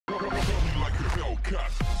Is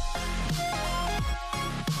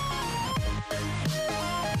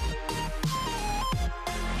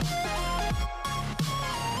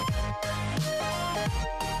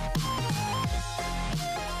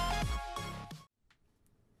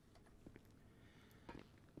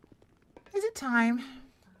it time?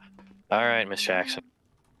 All right, Miss Jackson.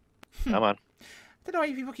 Come on. I don't know why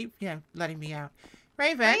you people keep, letting me out.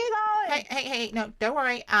 Raven. Hey, no, don't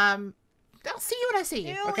worry. I'll see you when I see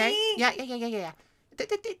you, okay? Yeah.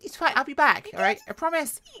 It's fine. I'll be back, all right? I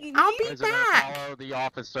promise. I'll be back. Follow the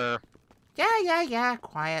officer. Yeah.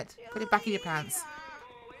 Quiet. Put it back in your pants.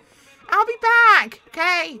 I'll be back,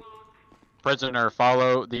 okay? Prisoner,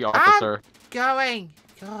 follow the officer. I'm going.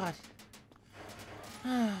 God.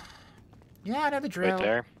 Yeah, I know the drill. Right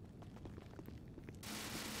there.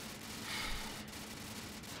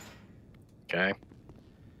 Okay.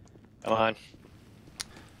 Come on.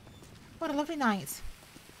 What a lovely night.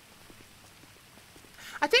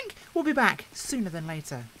 I think we'll be back sooner than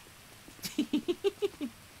later. Hey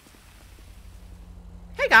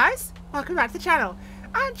guys, welcome back to the channel.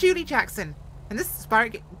 I'm Julie Jackson, and this is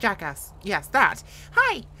Firekitten Jackass. Yes, that.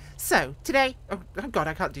 Hi. So today, oh god,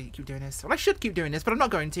 I can't keep doing this. Well, I should keep doing this, but I'm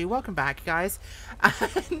not going to. Welcome back, guys.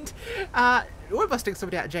 And we're busting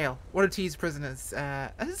somebody out of jail. One of T's prisoners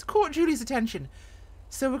has caught Julie's attention,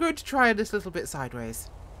 so we're going to try this a little bit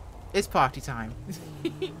sideways. It's party time.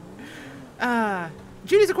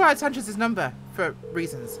 Julie's acquired Sanchez's number for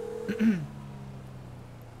reasons.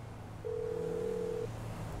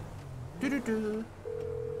 Do.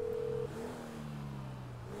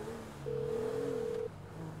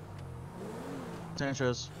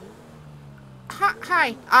 Sanchez.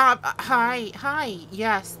 Hi. Hi.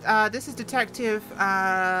 Yes. This is Detective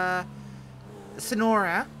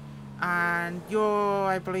Sonora, and you're,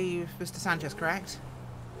 I believe, Mr. Sanchez, correct?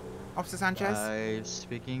 Officer Sanchez?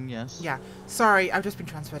 Speaking, yes. Yeah. Sorry, I've just been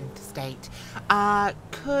transferred into state.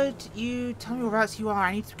 Could you tell me whereabouts you are?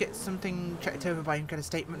 I need to get something checked over by you and get a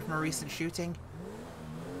statement from a recent shooting.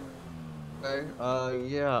 Okay.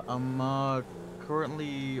 Yeah, I'm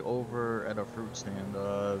currently over at a fruit stand,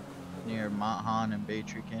 near Mount Han and Bay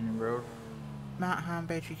Tree Canyon Road. Mount Han,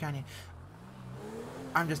 Bay Tree Canyon.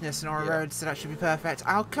 I'm just near Sonora Road, so that should be perfect.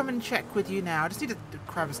 I'll come and check with you now. I just need to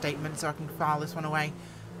grab a statement so I can file this one away.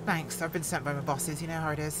 Thanks, I've been sent by my bosses, you know how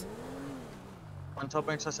it is. On top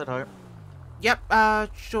banks, I said hi.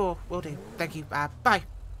 Yep, sure, will do. Thank you, bye.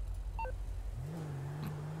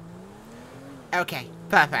 Okay,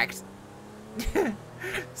 perfect.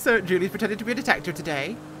 So, Julie's pretended to be a detective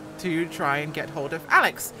today to try and get hold of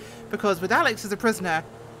Alex. Because with Alex as a prisoner,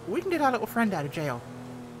 we can get our little friend out of jail.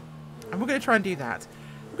 And we're going to try and do that.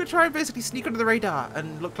 We're going to try and basically sneak under the radar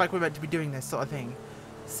and look like we're meant to be doing this sort of thing.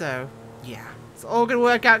 So, yeah. It's all going to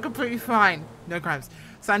work out completely fine. No crimes.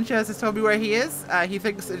 Sanchez has told me where he is. He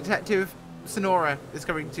thinks that Detective Sonora is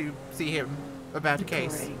coming to see him about a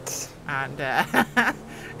case. Great. And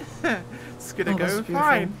it's going to go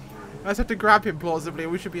fine. I just have to grab him plausibly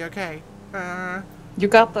and we should be okay. You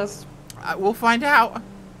got this. We'll find out.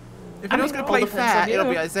 If anyone's going to play fair, you. it'll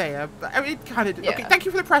be Isaiah. But I mean, it kind of... Yeah. Okay, thank you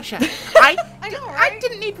for the pressure. I know, I right?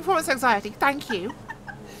 didn't need performance anxiety. Thank you.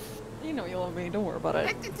 You know you love me. Don't worry about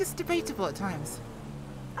it. It's debatable at times.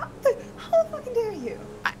 How fucking dare you?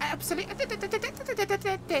 Absolutely.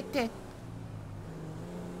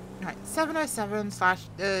 Right, 707 slash...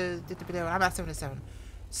 I'm at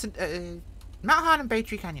 707. Mount Han and Bay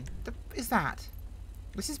Tree Canyon. Is that?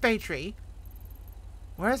 This is Bay Tree.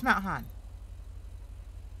 Where is Mount Han?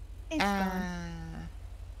 It's gone.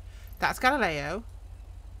 That's Galileo.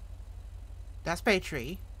 That's Bay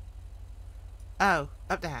Tree. Oh,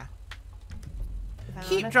 up there.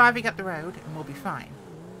 Keep driving up the road and we'll be fine.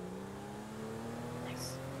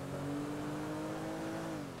 Nice.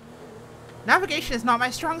 Navigation is not my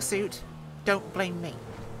strong suit. Don't blame me.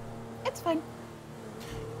 It's fine.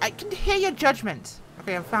 I can hear your judgment.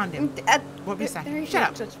 Okay, I've found him. Won't be a second.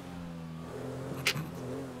 Shut up.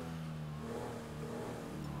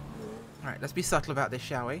 Alright, let's be subtle about this,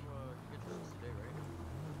 shall we?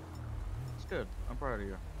 It's good. I'm proud of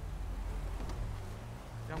you.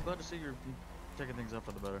 Yeah, I'm glad to see you're taking things up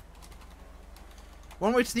for the better.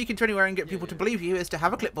 One way to sneak into anywhere and get people to believe you is to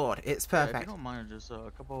have a clipboard. It's perfect. Yeah, if you don't mind, just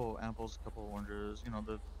a couple apples, a couple oranges, you know,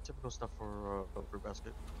 the typical stuff for a fruit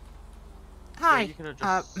basket. Hi.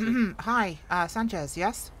 Yeah, hi, Sanchez,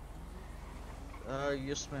 yes?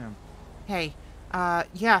 Yes, ma'am. Hey,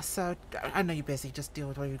 yeah, so, I know you're busy. Just deal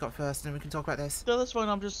with what you've got first, and then we can talk about this. Yeah, that's fine.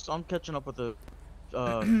 I'm catching up with the,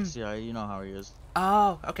 CIA. You know how he is.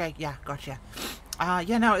 Oh, okay, yeah, gotcha.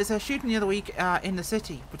 Yeah, no, it's a shooting the other week, in the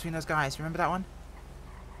city between those guys. Remember that one?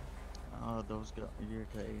 those guys.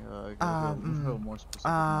 Okay. Gotta be a little more specific.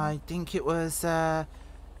 I think it was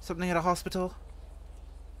something at a hospital.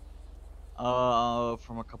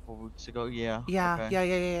 From a couple of weeks ago. Yeah. Yeah,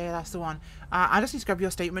 Okay. yeah, that's the one. I just need to grab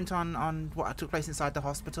your statement on what took place inside the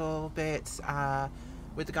hospital bit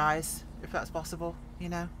with the guys, if that's possible, you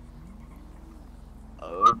know?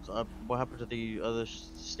 What happened to the other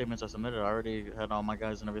statements I submitted? I already had all my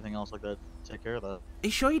guys and everything else like that to take care of that. Are you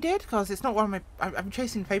sure you did? Because it's not one of my... I'm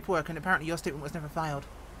chasing paperwork and apparently your statement was never filed.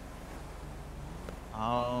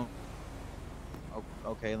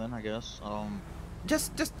 Okay then, I guess.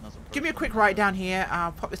 Just give me a quick write down here.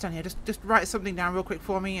 I'll pop this down here. Just write something down real quick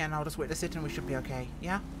for me and I'll just witness it and we should be okay,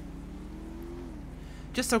 yeah?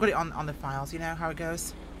 Just so I've got it on the files, you know how it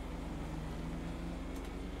goes?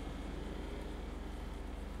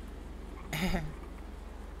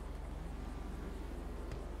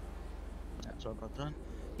 That's all about that.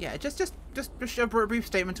 Yeah, just a brief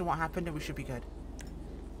statement of what happened and we should be good.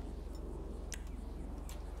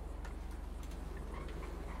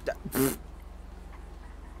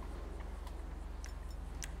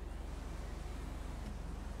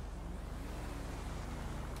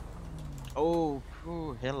 Oh,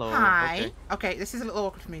 hello. Hi. Okay, this is a little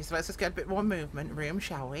awkward for me, so let's just get a bit more movement room,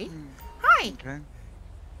 shall we? Hi. Okay.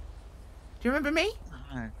 Do you remember me?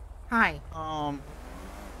 Hi. Hi.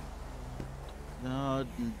 No.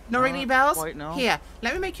 No ringing any bells? Quite, no. Here,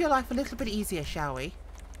 let me make your life a little bit easier, shall we?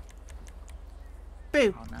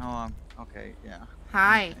 Boo. Oh, now okay. Yeah.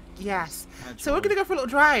 Hi. Okay. Yes. Hi, So we're Joey. gonna go for a little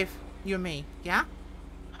drive, you and me. Yeah.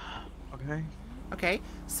 Okay. Okay.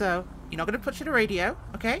 So you're not gonna touch the radio,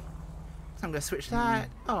 okay? So I'm gonna switch that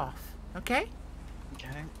off. Okay.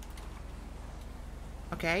 Okay.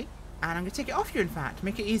 Okay. And I'm gonna take it off you, in fact, to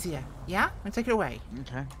make it easier. Yeah. I'm gonna take it away.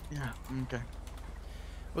 Okay. Yeah. Okay.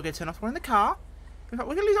 We're gonna turn off one in the car. In fact,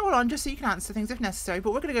 we're gonna leave it all on just so you can answer things if necessary.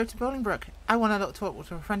 But we're gonna go to Bolingbrook. I want to talk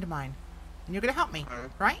to a friend of mine, and you're gonna help me,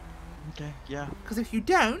 right? Okay. Yeah. Because if you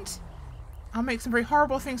don't, I'll make some very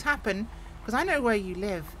horrible things happen. Because I know where you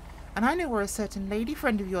live, and I know where a certain lady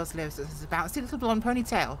friend of yours lives that has a bouncy little blonde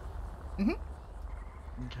ponytail.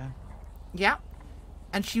 Okay. Yeah.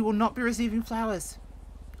 And she will not be receiving flowers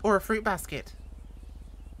or a fruit basket.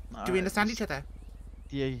 Do we understand each other?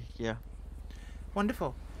 Yeah. Yeah.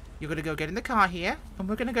 Wonderful. You're gonna go get in the car here, and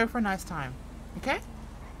we're gonna go for a nice time. Okay?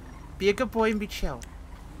 Be a good boy and be chill.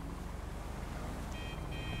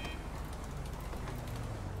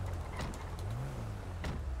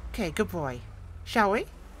 Okay, good boy. Shall we?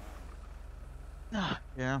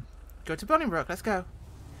 Yeah. Go to Bolingbrook. Let's go.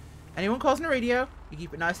 Anyone calls on the radio, you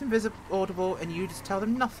keep it nice and visible, audible, and you just tell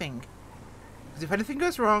them nothing. Because if anything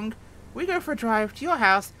goes wrong, we go for a drive to your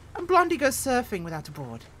house, and Blondie goes surfing without a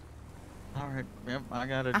board. All right. Yep. I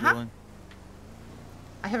got it, Uh-huh. Julie.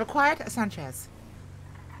 I have acquired a Sanchez.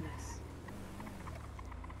 Nice.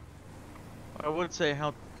 I would say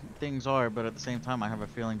how things are, but at the same time, I have a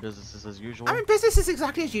feeling business is as usual. I mean, business is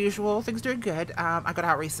exactly as usual. Things are doing good. I got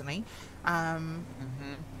out recently.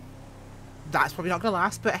 That's probably not going to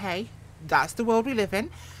last, but hey, that's the world we live in.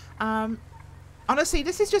 Honestly,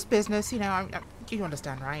 this is just business, you know. You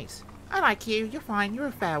understand, right? I like you. You're fine. You're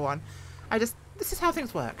a fair one. This is how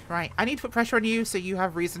things work, right? I need to put pressure on you so you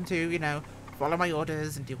have reason to, you know, follow my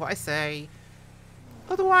orders and do what I say.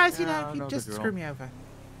 Otherwise, you know, you just screw me over.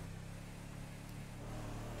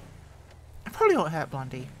 I probably won't hurt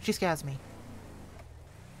Blondie. She scares me.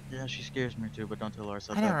 Yeah, she scares me too, but don't tell her I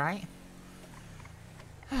said I know, that. right?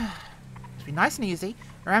 It'll be nice and easy.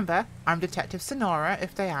 Remember, I'm Detective Sonora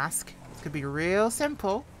if they ask. It's going to be real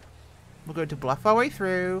simple. We're going to bluff our way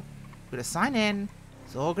through. We're going to sign in.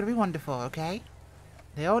 It's all going to be wonderful, okay?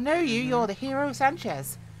 They all know you. You're the hero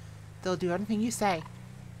Sanchez. They'll do anything you say.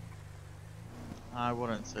 I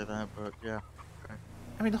wouldn't say that, but yeah. Okay.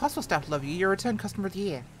 I mean, the hospital staff love you. You're a return customer of the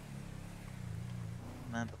year.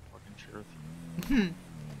 Not the fucking truth.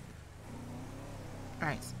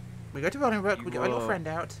 Alright. We go to Bolingbrook. We get my little friend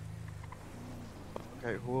out.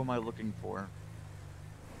 Okay, who am I looking for?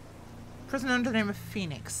 Prisoner under the name of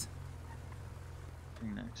Phoenix.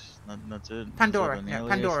 Phoenix. That's it. Is Pandora. that an No, alias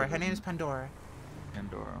Pandora. or Her is name it- is Pandora.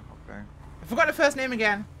 Pandora. Okay. I forgot her first name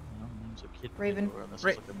again. Well, name's a kid Raven. Pandora. That sounds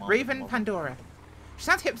Ra like a mom Raven mom. Pandora. She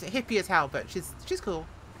sounds hippie as hell, but she's cool.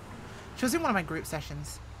 She was in one of my group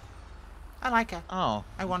sessions. I like her. Oh.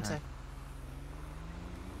 I want okay. her.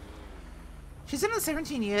 She's in on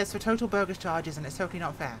 17 years for total bogus charges, and it's totally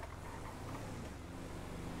not fair.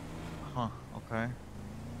 Huh. Okay.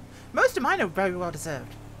 Most of mine are very well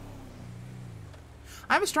deserved.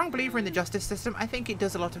 I'm a strong believer in the justice system. I think it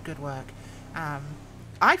does a lot of good work.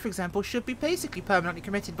 I, for example, should be basically permanently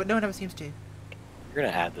committed, but no one ever seems to. You're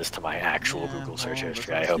gonna add this to my actual Yeah, Google search well,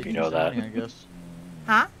 history. that's I how the hope state you know keeps their that. money, I guess.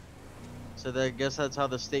 Huh? So I guess that's how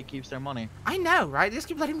the state keeps their money. I know, right? They just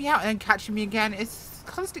keep letting me out and then catching me again. It's a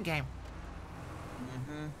constant game.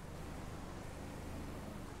 Mm-hmm.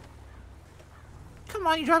 Come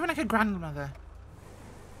on, you're driving like a grandmother.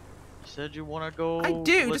 You said you want to go I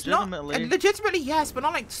do, just not... legitimately. Legitimately, yes, but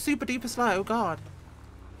not like super duper slow. God.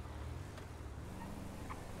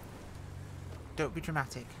 Don't be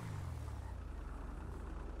dramatic.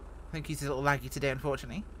 I think he's a little laggy today,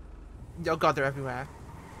 unfortunately. Oh god, they're everywhere.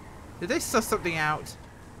 Did they suss something out?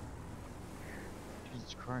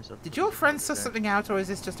 Jesus Christ. Did your friends suss something out, or is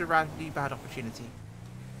this just a randomly bad opportunity?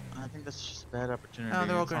 I think that's just a bad opportunity. Oh,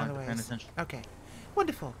 they're all It's going not other paying ways. attention. Okay.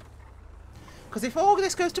 Wonderful. Because if all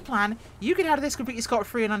this goes to plan, you get out of this completely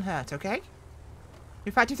scot-free and unhurt, okay?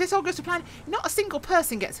 In fact, if this all goes to plan, not a single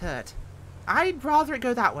person gets hurt. I'd rather it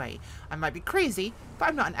go that way. I might be crazy, but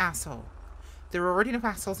I'm not an asshole. There are already enough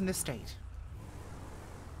assholes in this state.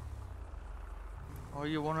 Oh,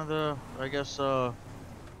 you're one of the, I guess,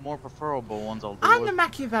 more preferable ones I'll deal I'm with. the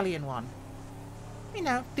Machiavellian one. You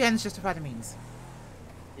know, the ends justify the means.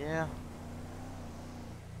 Yeah.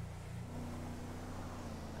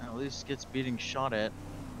 At least gets beating shot at.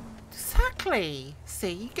 Exactly.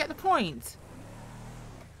 See, you get the point.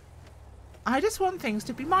 I just want things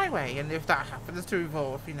to be my way, and if that happens to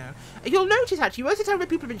involve, you know... You'll notice, actually, most of the time when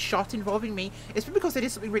people have been shot involving me, it's been because they did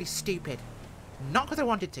something really stupid. Not because I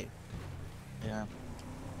wanted to. Yeah.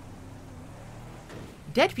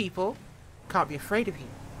 Dead people can't be afraid of you.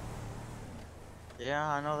 Yeah,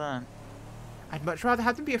 I know that. I'd much rather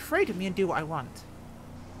have them be afraid of me and do what I want.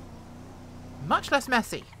 Much less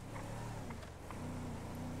messy.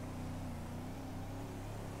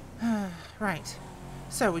 Right.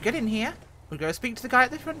 So, we get in here. We go speak to the guy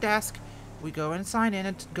at the front desk. We go and sign in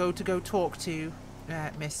and go talk to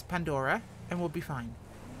Miss Pandora. And we'll be fine.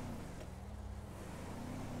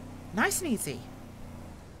 Nice and easy.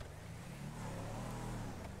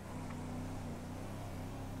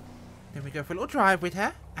 Then we go for a little drive with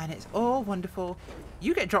her. And it's all wonderful.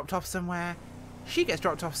 You get dropped off somewhere. She gets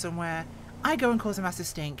dropped off somewhere. I go and cause a massive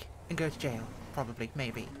stink. And go to jail. Probably.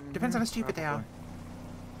 Maybe. Depends on how stupid they are.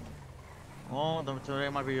 Well, today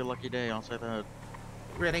might be your lucky day, I'll say that.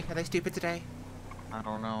 Really? Are they stupid today? I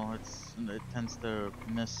don't know, it tends to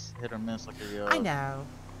hit or miss like a, I know.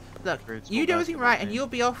 Look, grade school you do everything basketball right and team. you'll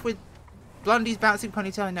be off with Blondie's bouncing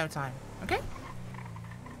ponytail in no time. Okay?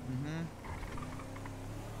 Mm-hmm.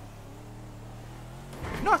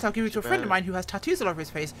 If not, I'll give it to a friend of bad. mine who has tattoos all over his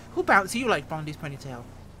face who'll bounce you like Blondie's ponytail.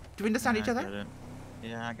 Do we understand each I other? get it.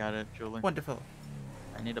 Yeah, I got it, Julie. Wonderful.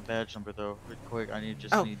 I need a badge number though, real quick. I need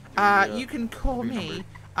Oh, need three, you can call three me,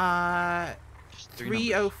 just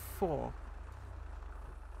 304.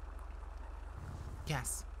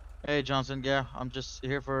 Yes. Hey Johnson, yeah, I'm just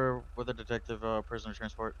here with a detective, prisoner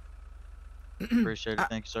transport. Appreciate it,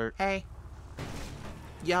 thank you, sir. Hey.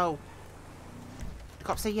 Yo. The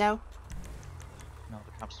cops say yo? No,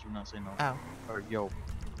 the cops do not say no. Oh. Or yo.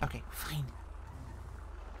 Okay, fine.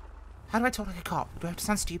 How do I talk like a cop? Do I have to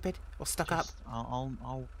sound stupid or stuck up? Just,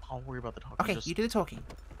 I'll worry about the talking. Okay, Just you do the talking.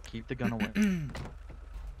 keep the gun away.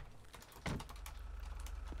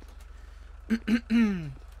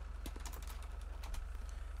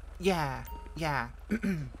 Yeah, yeah.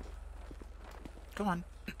 Go on.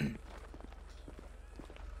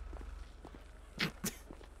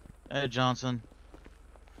 Hey Johnson.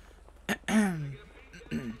 Hey,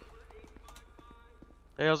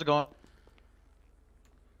 how's it going?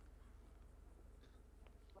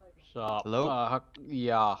 So, Hello?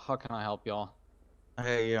 how can I help y'all?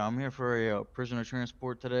 Hey, yeah, I'm here for a prisoner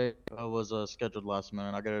transport today. I was scheduled last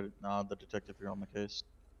minute. I got the detective here on the case.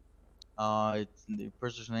 The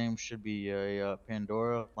prisoner's name should be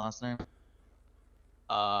Pandora. Last name.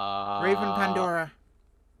 Raven Pandora.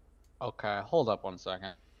 Okay, hold up one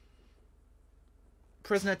second.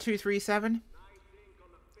 Prisoner 237.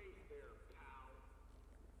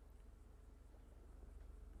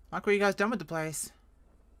 Like what you guys done with the place?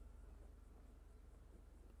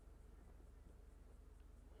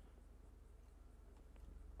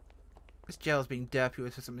 This jail's being derpy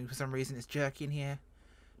with for some reason. It's jerky in here.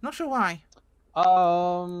 Not sure why.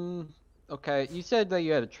 Okay, you said that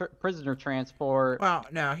you had a prisoner transport. Well,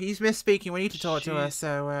 no, he's misspeaking. We need to talk to her,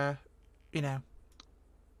 so, you know.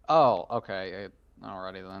 Oh, okay.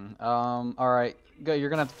 Alrighty then. Alright. You're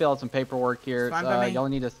gonna have to fill out some paperwork here. Fine by me. Y'all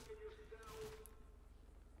need to...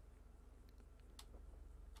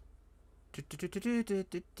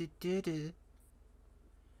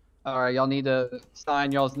 Alright, y'all need to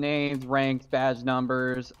sign y'all's names, ranks, badge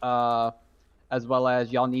numbers, as well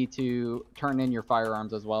as y'all need to turn in your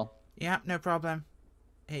firearms as well. Yeah, no problem.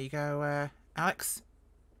 Here you go, Alex.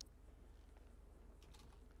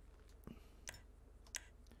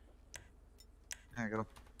 There you go.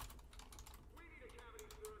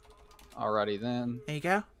 Alrighty then. There you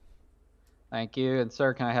go. Thank you. And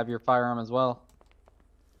sir, can I have your firearm as well?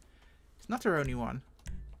 It's not our only one.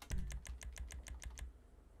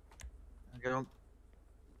 There you go.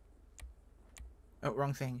 Oh,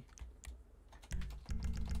 wrong thing.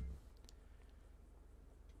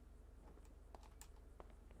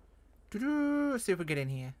 Let's see if we get in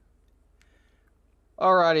here.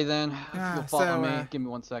 Alrighty then. If Ah, you'll follow so, me, give me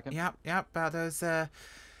 1 second. Yep, about those,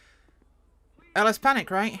 LS Panic,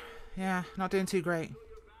 right? Yeah, not doing too great.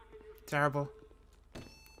 Terrible.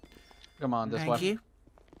 Come on, this way. Thank you.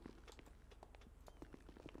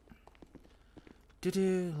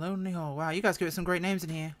 Lonely Hall. Wow, you guys give it some great names in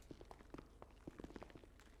here.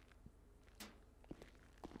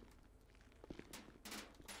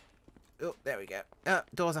 Oh, there we go.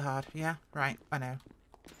 Doors are hard. Yeah, right. I know.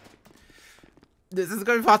 This is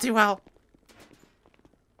going far too well.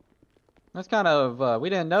 That's kind of, we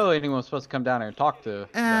didn't know anyone was supposed to come down here and talk to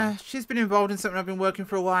them. She's been involved in something I've been working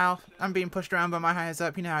for a while. I'm being pushed around by my highest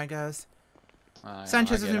up. You know how it goes.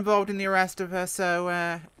 Sanchez was involved in the arrest of her, so,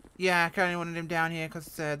 yeah, I kind of wanted him down here because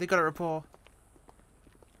they got a report.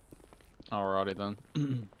 Alrighty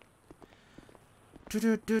then.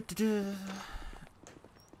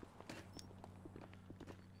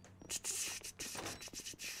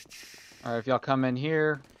 Alright, if y'all come in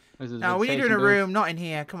here. This is No, we need her in a visitation room, not in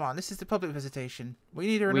here. Come on, this is the public visitation. We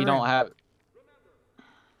need her in a room. We don't have.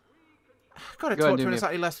 Gotta Go ahead talk and to do her in me a a-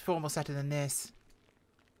 slightly less formal setting than this.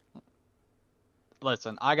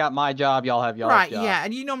 Listen, I got my job. Y'all have y'all's Right, job. yeah,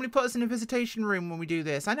 and you normally put us in a visitation room when we do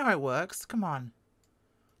this. I know how it works. Come on.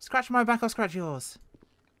 Scratch my back, I'll scratch yours.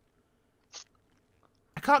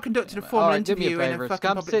 I can't conduct a formal Alright, do me a interview in favor. a fucking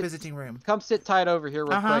Come public sit- visiting room. Come sit tight over here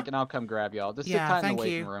real Uh-huh. quick, and I'll come grab y'all. Just Yeah, sit tight in thank the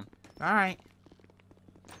waiting you. room. Alright.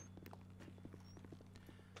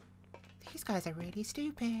 These guys are really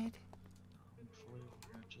stupid.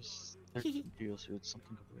 Just deals with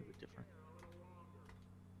something completely different.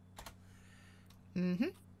 Mm-hmm.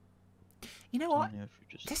 You know what? Only if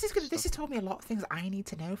you just This has stuff- told me a lot of things I need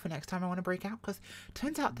to know for next time I want to break out, because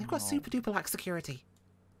turns out they've got No. super duper lax security.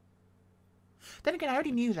 Then again, I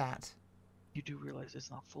already knew that. You do realize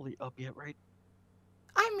it's not fully up yet, right?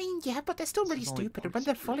 I mean, yeah, but they're still This really is only stupid, and part when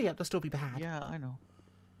they're fully security. up, they'll still be bad. Yeah, I know.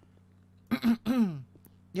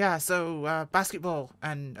 Yeah, so basketball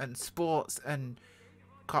and sports and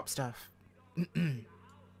cop stuff. Julie,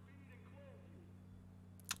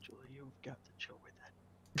 you've got to chill with that.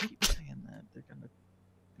 Keep saying that. They're gonna,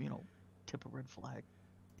 tip a red flag.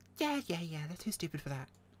 Yeah, they're too stupid for that.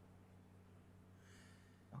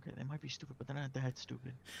 Okay, they might be stupid, but they're not that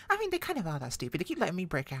stupid. I mean, they kind of are that stupid. They keep letting me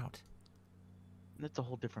break out. That's a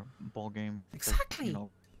whole different ball game. Exactly.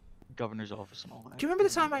 Governor's office and all that. Do you remember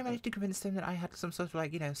the time I managed to convince them that I had some sort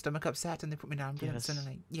of, stomach upset and they put me down Yes.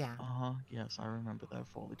 suddenly? Yeah. Yes, I remember that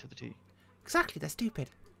fully to the T. Exactly, they're stupid.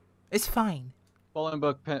 It's fine.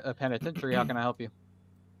 Bolingbrook Penitentiary, how can I help you?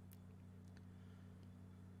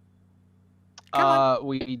 Come on.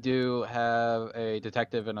 We do have a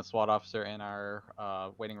detective and a SWAT officer in our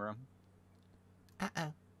waiting room.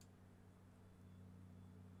 Uh-oh.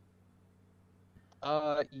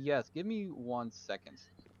 Yes, give me 1 second.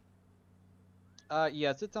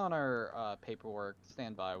 Yes, it's on our paperwork.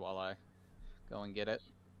 Stand by while I go and get it.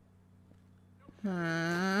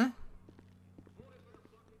 Y'all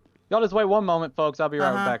just wait 1 moment, folks. I'll be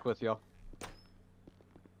right back with y'all. Is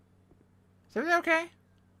everything okay?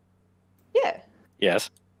 Yeah. Yes.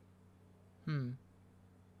 Hmm.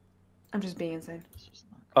 I'm just being insane. It's just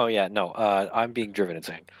not Oh yeah, no. I'm being driven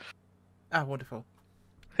insane. Oh, wonderful.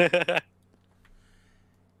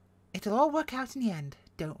 It'll all work out in the end.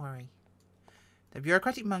 Don't worry. The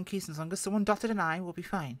bureaucratic monkeys, as long as someone dotted an I, will be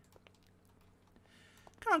fine.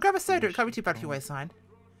 Come on, grab a soda. It can't be too bad for your waistline.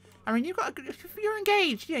 I mean, if you're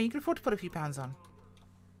engaged, yeah, you can afford to put a few pounds on.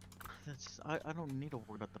 I don't need to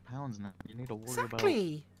worry about the pounds now. You need to worry about.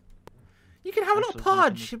 Exactly. You can have a little actually making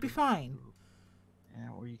podge. this She'll be through. fine. Yeah,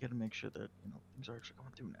 or you gotta make sure that things are actually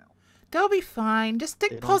coming through now. They'll be fine. Just They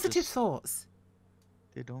think don't positive just- thoughts.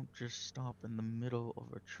 They don't just stop in the middle of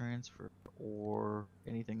a transfer or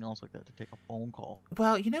anything else like that to take a phone call.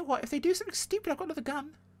 Well, you know what? If they do something stupid, I've got another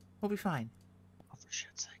gun. We'll be fine. Oh, for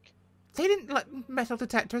shit's sake. They didn't like metal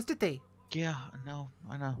detectors, did they? Yeah, no,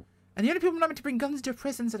 I know. And the only people not meant to bring guns into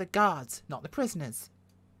prisons are the guards, not the prisoners.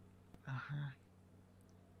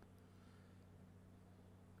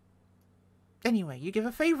 Anyway, you give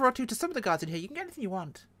a favour or two to some of the guards in here, you can get anything you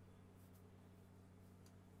want.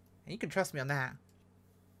 And you can trust me on that.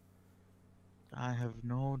 I have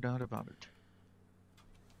no doubt about it.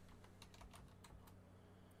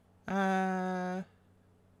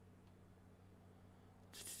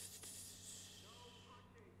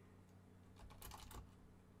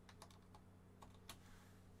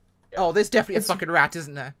 Oh, there's definitely It's- a fucking rat,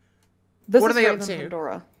 isn't there? This What is are they up FiveM to?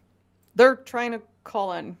 Pandora. They're trying to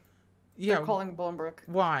call in. Yeah. They're calling Bolingbroke.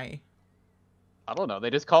 Why? I don't know. They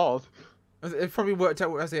just called. It probably worked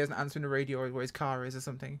out as he hasn't answering the radio or where his car is or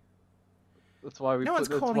something. That's why we No put. one's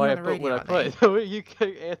That's calling why you I on the put what radio, I are put. You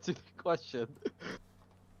can answer the question.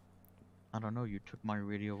 I don't know, you took my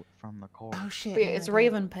radio from the car. Oh shit. But yeah, no, it's I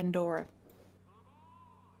Raven Pandora.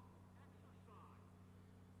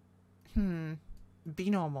 didn't. Be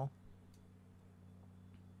normal.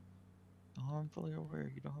 Oh, I'm fully aware.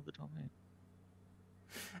 You don't have to tell me.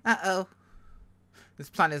 Uh-oh. This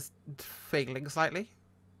plan is failing slightly.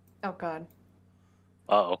 Oh god.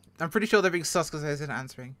 Uh-oh. I'm pretty sure they're being sus because they isn't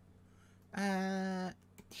answering. Yeah,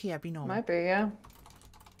 be normal. Might be, yeah.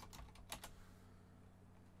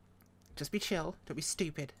 Just be chill. Don't be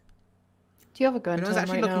stupid. Do you have a gun No to one's him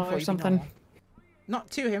actually right looking now for or you. Be something? normal.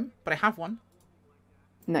 Not to him, but I have one.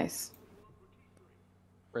 Nice.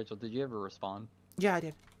 Rachel, did you ever respond? Yeah, I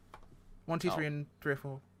did. 1, 2, Oh. 3, and 3 or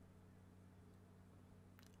 4.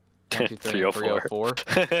 1, 2, 3, and 304.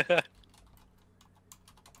 304.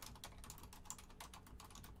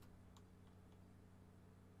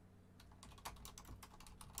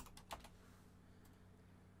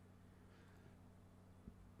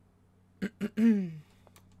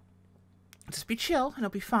 Just be chill and it'll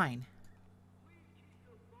be fine.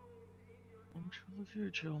 I'm chill if you're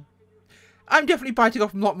chill. I'm definitely biting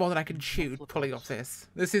off a lot more than I can chew pulling off this.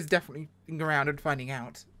 This is definitely going around and finding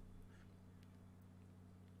out.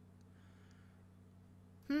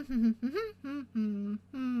 Yeah,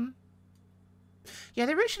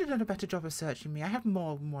 they really should have done a better job of searching me. I have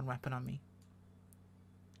more than one weapon on me.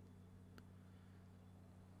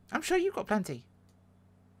 I'm sure you've got plenty.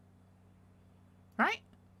 Right?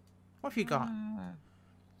 What have you got? I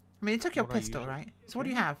mean, they took your What I pistol, usually right? So what do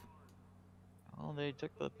you have? Oh, they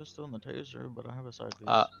took the pistol and the taser, but I have a side piece.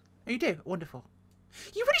 Oh, you do? Wonderful.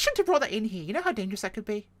 You really shouldn't have brought that in here. You know how dangerous that could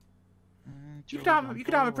be? You could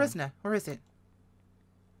arm a prisoner. Where is it?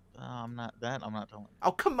 I'm not telling.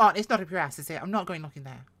 Oh, come on. It's not up your ass, is it? I'm not going looking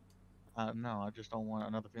there. No, I just don't want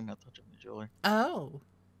another female touching me, Julie. Oh.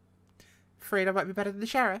 Afraid I might be better than the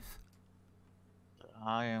sheriff?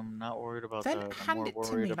 I am not worried about Then that. I'm hand more it to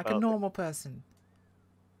worried me like about a normal person.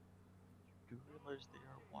 You do realize they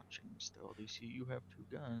are watching still. They see you have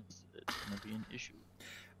 2 guns. It's gonna be an issue.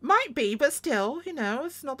 Might be, but still, you know,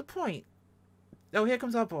 it's not the point. Oh, here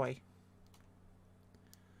comes our boy.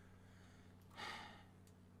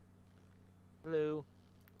 Hello.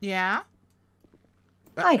 Yeah?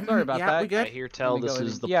 Hi. Sorry about yeah, that. we good? I hear tell Let me go this ahead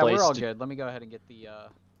is and- the yeah, place we're all to... good. Let me go ahead and get the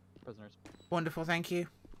prisoners. Wonderful, thank you.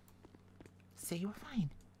 See, you were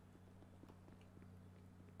fine.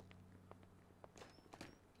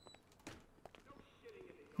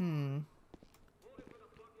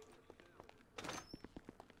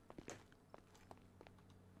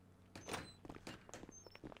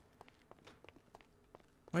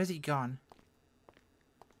 Where's he gone?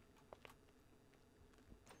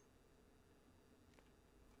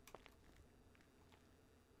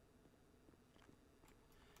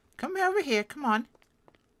 Come over here, come on.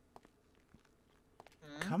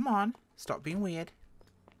 Come on. Stop being weird.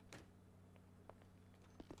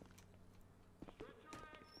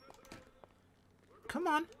 Come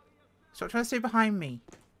on. Stop trying to stay behind me.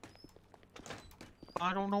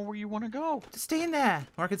 I don't know where you want to go. Just stay in there,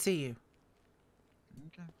 or I can see you.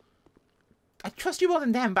 Okay. I trust you more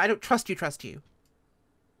than them, but I don't trust you.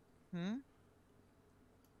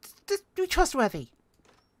 Just be trustworthy.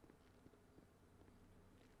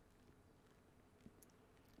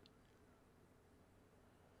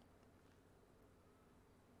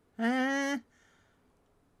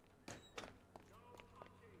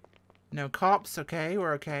 No cops, okay,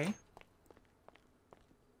 we're okay.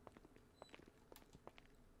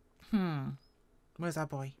 Where's that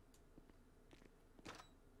boy?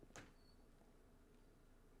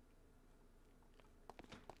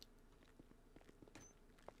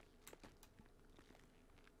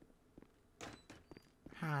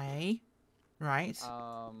 Hi. Right.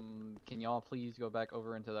 Can y'all please go back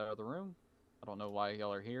over into that other room? I don't know why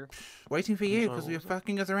y'all are here. Waiting for you, sorry, because what you're was it?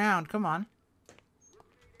 fucking us around. Come on.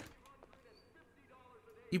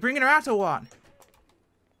 You bringing her out or what?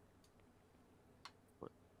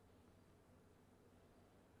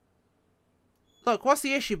 Look, what's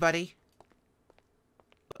the issue, buddy?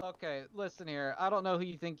 Okay, listen here. I don't know who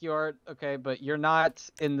you think you are, okay, but you're not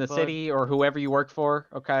in the But- city or whoever you work for,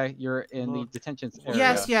 okay? You're in the Look, detention look, area.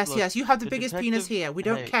 Yes, yes, look, yes. You have the the biggest penis detective- here. We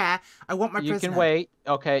don't hey. care. I want my You prisoner. can wait,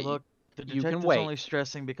 okay? Look, the you can detective's wait. only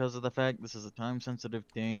stressing because of the fact this is a time-sensitive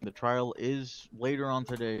thing. The trial is later on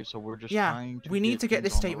today, so we're just Yeah, trying to we need to get things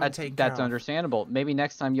this on the statement road. taken That's care of. understandable. Maybe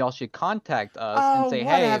next time y'all should contact us Oh, and say,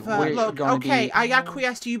 whatever. hey, we're Look, going okay, to be... I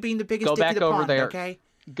acquiesce to you being the biggest Go dick in back the over pond, there. okay?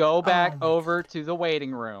 Go back my over to the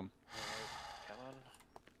waiting room. Come on.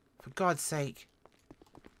 For God's sake.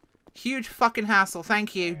 Huge fucking hassle.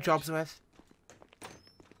 Thank you, Jobsworth.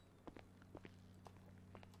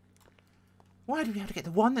 Why do we have to get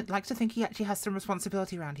the one that likes to think he actually has some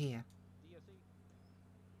responsibility around here?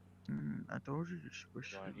 I told you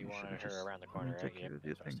You wanted her around the corner, right? Yep,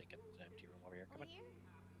 that's what I was thinking. The empty room over here. Come on.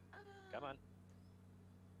 Come on.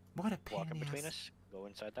 What a pain Walk in in the between ass. us. Go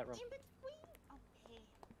inside that room.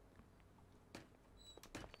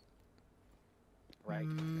 Right.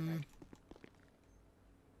 Right.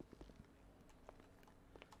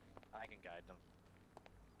 I can guide them.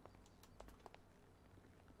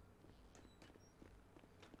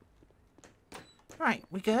 Right,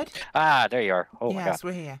 we good? Ah, there you are. Oh my Yes, god.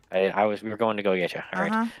 we're here. We were going to go get you. All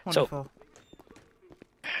right. Wonderful.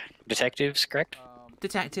 Detectives, correct?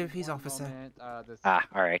 Detective, he's One officer. moment, this Ah,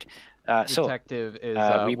 all right. So detective is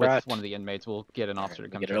we with brought- one of the inmates. We'll get an officer to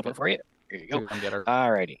come get it check open for you. Here you go. Come get her.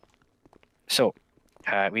 Alrighty. So,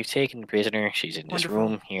 we've taken the prisoner. She's in this Wonderful.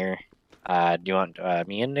 room here. Do you want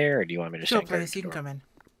me in there, or do you want me to Sure, stand guard please, at the you can door? come in.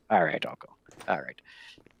 All right, I'll go. All right.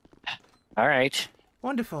 All right.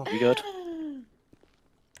 Wonderful. You good?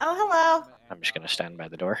 Oh, hello. I'm just gonna stand by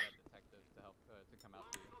the door.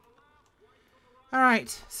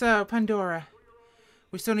 Alright, so, Pandora.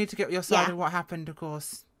 We still need to get your side Yeah. of what happened, of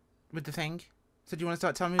course, with the thing. So do you want to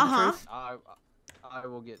start telling me Uh-huh. the truth? I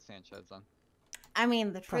will get Sanchez on. I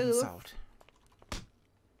mean, the Problem truth. solved.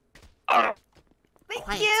 Thank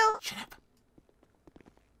Quiet. you. Shut up.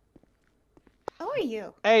 Who are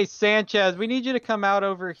you? Hey, Sanchez, we need you to come out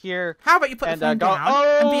over here. How about you put And, the phone go- down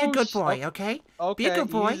and be a Oh, good sh- boy, okay? Okay, Be a good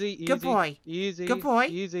boy. Easy, Good easy, boy. Easy. Good boy.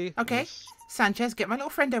 Easy. Okay? Sanchez, get my little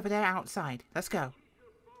friend over there outside. Let's go.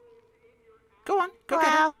 Go on. Go get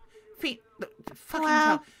her. Wow. Feet. Fucking Wow.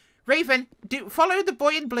 hell. Raven, follow the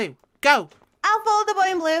boy in blue. Go. I'll follow the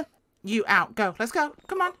boy in blue. You out. Go. Let's go.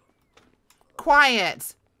 Come on.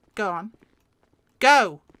 Quiet. Go on.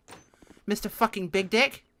 Go. Mr. fucking Big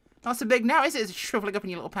Dick. Not so big now, is it? It's shriveling up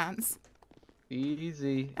in your little pants.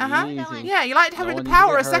 Easy. Uh-huh. Easy. Yeah, you liked having No the one needs to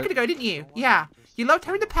power get a second hurt. ago, didn't you? Yeah. You loved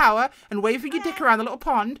having the power and waving your dick around the little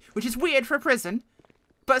pond, which is weird for a prison.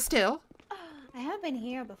 But still. I haven't been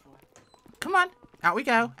here before. Come on. Out we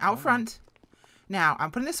go. Out front. Now,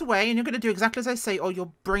 I'm putting this away, and you're going to do exactly as I say, or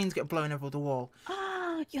your brains get blown over the wall.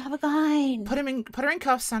 Oh, you have a gun. Put her in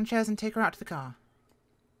cuffs, Sanchez, and take her out to the car.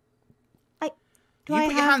 Do You I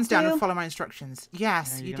put your have hands down to? and follow my instructions.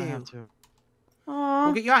 Yes, you do. Aw,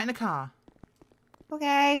 We'll get you out in the car.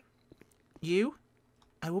 okay. You,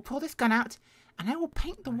 I will pull this gun out, and I will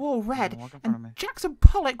paint the wall red, walk in front of me. and Jackson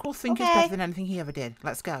Pollock will think it's Okay. better than anything he ever did.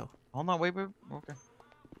 Let's go. Hold on, wait. Okay.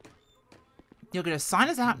 You're going to sign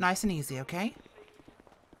us out nice and easy, okay?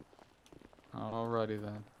 Alrighty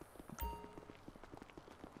then.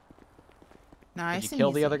 Nice Did you and kill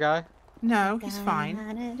easy. the other guy? No, he's fine.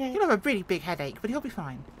 He'll have a pretty big headache, but he'll be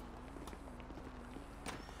fine.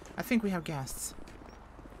 I think we have guests.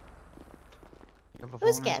 You have a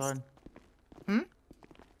Who's phone guest? inside? Hmm?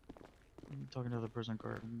 I'm talking to the prison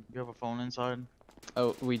guard. You have a phone inside?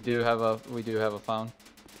 Oh, we do have a phone.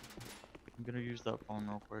 I'm gonna use that phone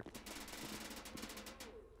real quick.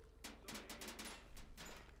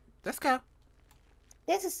 Let's go.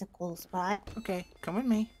 This is a cool spot. Okay, come with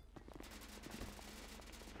me.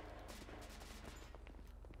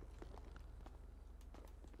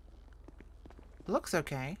 Looks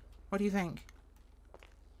okay. What do you think?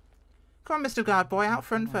 Come on, Mr. Guard Boy, out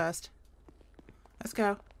front first. Let's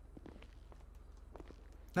go.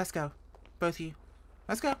 Let's go. Both of you.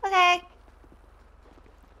 Let's go. Okay.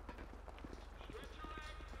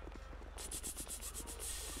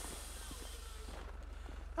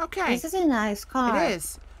 Okay. This is a nice car. It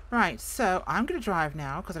is. Right, so I'm going to drive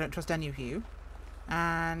now because I don't trust any of you.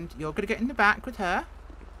 And you're going to get in the back with her.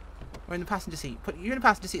 Or in the passenger seat. You're in the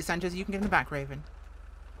passenger seat, Sanchez. You can get in the back, Raven.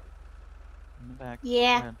 In the back.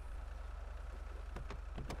 Yeah. Go ahead.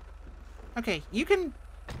 Okay, you can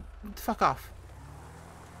fuck off.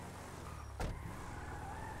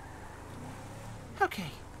 Okay.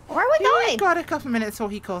 Where are we You've going? got a couple of minutes before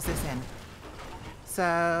he calls this in.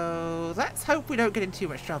 So let's hope we don't get in too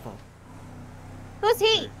much trouble. Who's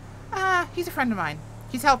he? He's a friend of mine.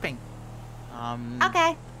 He's helping.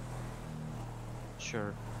 Okay.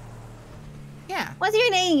 Sure. Yeah. What's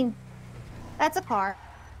your name? That's a car.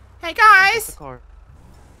 Hey The guys. car.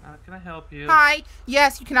 Can I help you? Hi.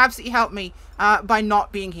 Yes, you can absolutely help me by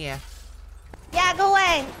not being here. Yeah, go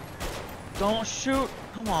away. Don't shoot.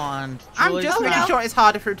 Come on. I'm Julie, just stop. making sure it's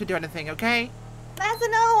harder for him to do anything, okay? That's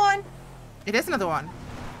another one. It is another one.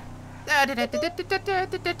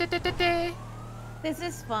 This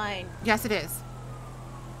is fine. Yes, it is.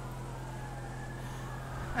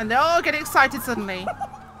 And they're all getting excited suddenly.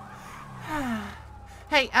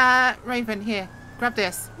 Hey, Raven, here. Grab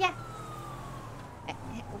this. Yeah.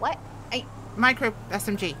 What? Micro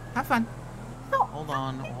SMG. Have fun. Hold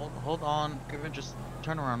on. Hold on. Even just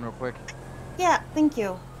turn around real quick. Yeah, thank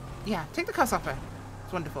you. Yeah, take the cuffs off her.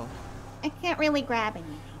 It's wonderful. I can't really grab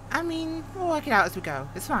anything. I mean, we'll work it out as we go.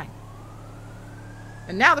 It's fine.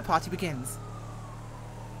 And now the party begins.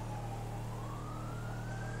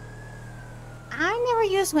 I never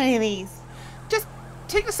used one of these. Just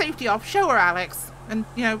take the safety off, show her, Alex. And,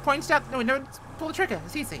 you know, point it out the window and pull the trigger.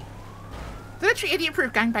 It's easy. The literally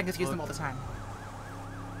idiot-proof gangbangers use them all the time.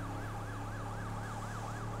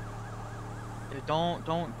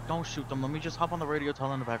 Don't shoot them. Let me just hop on the radio, tell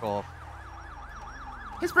them to back off.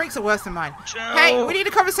 His brakes are worse than mine. Joe! Hey, we need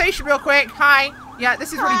a conversation real quick. Hi. Yeah,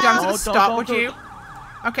 this is really dumb. So No, just don't- stop, don't would do you? it.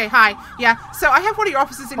 Okay, hi. Yeah, so I have one of your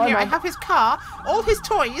officers in Hi, here. I Mom. have his car, all his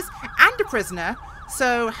toys, and a prisoner.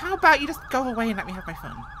 So how about you just go away and let me have my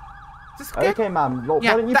fun? Is this good? Okay, ma'am. Well,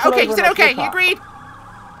 Yeah. why don't you pull Okay, over he and said I'll okay. take He that? agreed.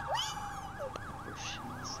 For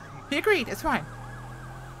shit's sake. He agreed. It's fine.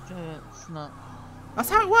 That's not. That's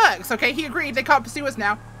how it works. Okay, he agreed. They can't pursue us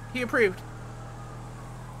now. He approved.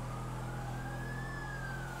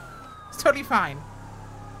 It's totally fine.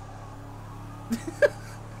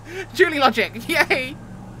 Julie logic. Yay.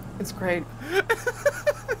 It's great.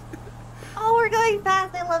 Oh, we're going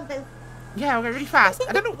fast. I love this. Yeah, we're going really fast.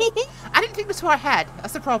 I don't know. I didn't think this far ahead.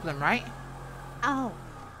 That's the problem, right? Oh.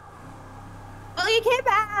 Well, you came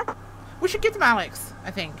back. We should give them Alex,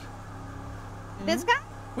 I think. This guy?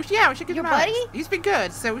 We should give Your him Alex. buddy? He's been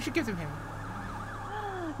good, so we should give them him.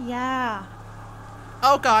 Yeah.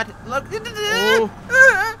 Oh god, look.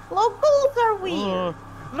 Locals are weird.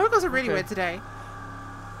 Locals are really Okay. weird today.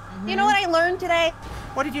 You know what I learned today?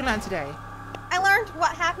 What did you learn today? I learned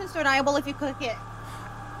what happens to an eyeball if you cook it.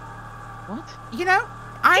 What? You know,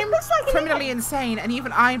 I'm looks like an criminally egg. insane, and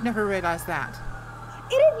even I've never realized that.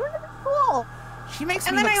 It is really cool. She makes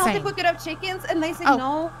And me then look I also sane. cooked up chickens, and they said Oh.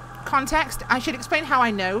 no. Context, I should explain how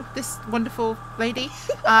I know this wonderful lady.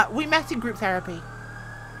 We met in group therapy.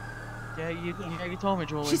 Yeah, you told me,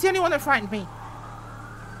 Julie. She's the only one that frightened me.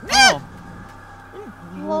 Oh.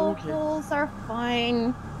 Okay. Locals are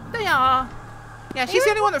fine. They are. Yeah, she's the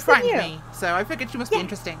only one that Good for frightened you. me, so I figured she must be Yeah.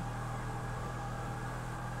 interesting.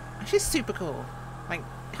 She's super cool. Like,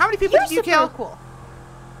 how many people You're did you super kill? cool.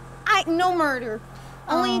 No murder.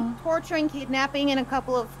 Only Oh. torture and kidnapping and a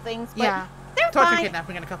couple of things. But Yeah, they're torture, fine.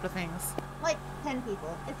 kidnapping, and a couple of things. Like 10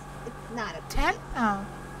 people. It's not a 10? Oh.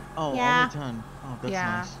 Oh, Yeah. only 10. Oh, that's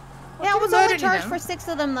Yeah. nice. Well, Yeah, I didn't was murder only any of charged them. for 6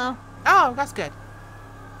 of them though. Oh, that's good.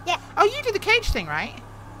 Yeah. Oh, you did the cage thing, right?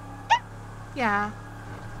 Yeah.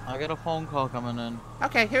 I got a phone call coming in.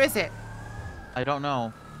 Okay, who is it? I don't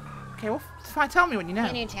know. Okay, well, fine. Tell me when you know.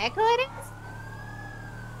 Can you check who it is?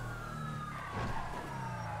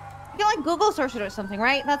 You can like Google search it or something,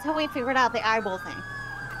 right? That's how we figured out the eyeball thing.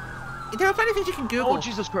 There are plenty of things you can Google. Oh,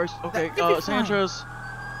 Jesus Christ. Okay, That could be San fine. Andreas.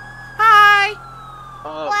 Hi.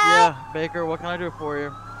 Yeah, Baker, what can I do for you?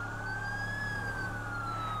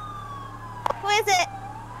 Who is it?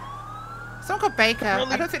 Someone called Baker.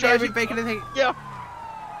 Really I don't think they actually driving- Baker anything. Yeah.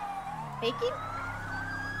 Bacon?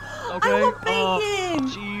 Okay. I want bacon!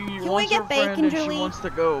 She Can we wants get her friend bacon, and Julie? she wants to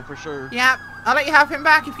go for sure. Yep. I'll let you have him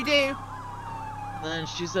back if you do. And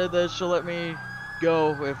she said that she'll let me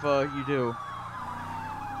go if you do.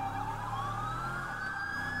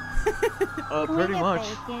 Can we Pretty get much.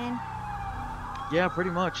 bacon? Yeah, pretty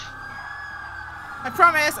much. I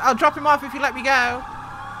promise. I'll drop him off if you let me go.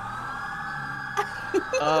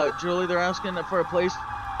 Julie, they're asking for a place.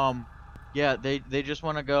 Yeah, they just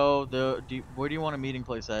want to go. Where do you want a meeting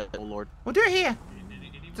place at? Oh Lord. We'll do it here.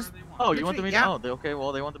 Just. Oh, you want the Literally, meeting? yeah. Oh, okay.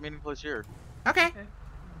 Well, they want the meeting place here. Okay.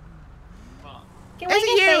 Can we It's get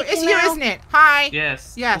you. bacon It's you, now? isn't it? Hi.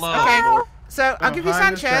 Yes. Yes. Hello. Okay. So I'll Oh, give you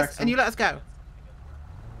hi, Miss Sanchez, Jackson. and you let us go.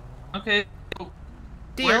 Okay.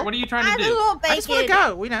 Deal. What are you trying I to just do? want bacon. I just want to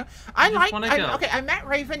go. You know, I You just wanna go. Okay, I met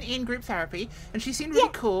Raven in group therapy, and she seemed really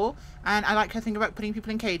cool, and I like her thing about putting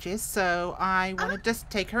people in cages. So I want to just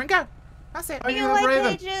take her and go. That's it. Oh, You you have like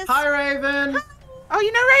Raven. cages? Hi, Raven. Oh,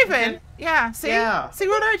 you know Raven? Yeah. See. Yeah. See,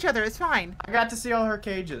 we all know each other. It's fine. I got to see all her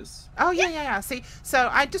cages. Oh yeah. See, so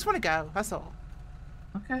I just want to go. That's all.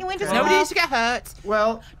 Okay. Can we just Nobody go? needs to get hurt.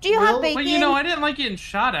 Well, Do you have Will- bacon? Well, you know, I didn't like getting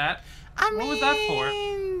shot at. I What was that for?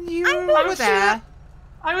 You I'm were there.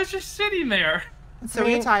 I was just sitting there. And so were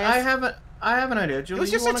your tires. I have an idea. Julie,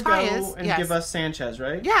 was you just the want to tires, go and yes. give us Sanchez,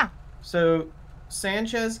 right? Yeah. So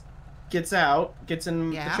Sanchez gets out, gets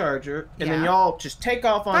in Yeah. the Charger, and then Yeah. y'all just take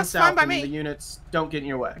off on That's fine south by and me. the units don't get in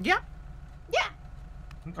your way. Yeah.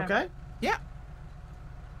 Okay? Yeah.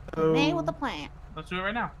 So, Name with the plan. Let's do it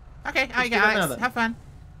right now. Okay, Let's I do that now Alex. then. Have fun.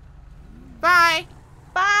 Bye.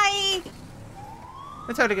 Bye.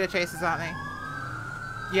 They're totally gonna chase us, aren't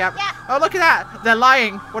they? Yep. Yeah. Oh, look at that. They're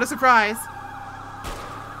lying. What a surprise.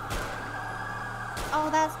 Oh,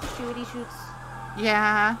 that's the shooty shoots.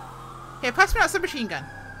 Yeah. Here, pass me out some machine gun.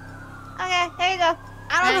 Okay, there you go.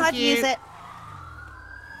 I don't know how Thank to you. use it.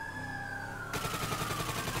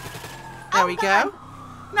 There Oh, we God. go.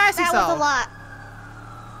 Nicely That was a solved. lot.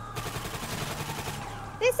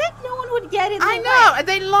 They said no one would get in. I know, and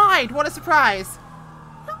they lied. What a surprise.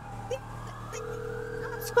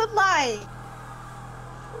 That's good lie.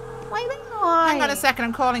 Why they lie? Hang on a second.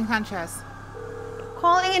 I'm calling Sanchez.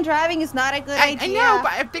 Calling and driving is not a good I idea. know,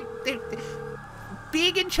 but I think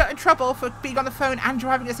being in trouble for being on the phone and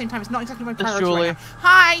driving at the same time is not exactly my priority Julie. right now.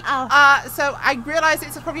 Hi. Oh. So I realise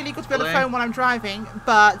it's probably illegal to be on the Julie. phone while I'm driving,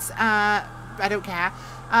 but I don't care.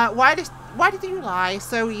 Why did you lie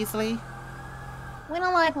so easily? We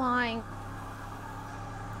don't like lying.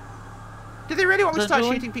 Do they really want me to Is that start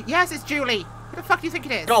Julie? shooting people? Yes, it's Julie. Who the fuck do you think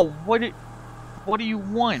it is? No, what do you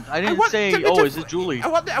want? I didn't want say, them oh, to- is it Julie? I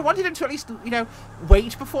wanted them to at least,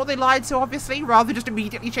 wait before they lied so obviously, rather than just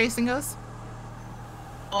immediately chasing us.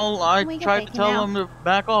 Well, I We get tried to bacon tell now. them to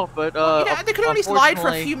back off, but They could have at least lied for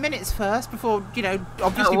a unfortunately- few minutes first before,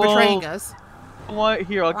 obviously well, betraying us. What?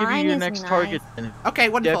 Here, I'll give you Lying your is next nice. target and Okay,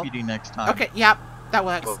 wonderful. deputy next time. Okay, yep, that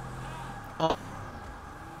works. Oh.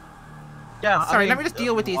 Yeah. Sorry, let me just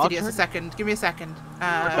deal with these I'll idiots a turn- second. Give me a second.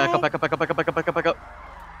 Back up, back up, back up, back up, back up, back up, back up.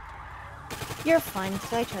 You're fine,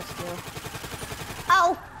 so I trust you.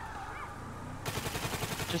 Oh!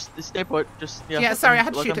 Just stay put. Just Yeah, sorry, I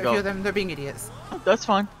had to let shoot them a few go. of them. They're being idiots. That's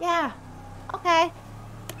fine. Yeah. Okay.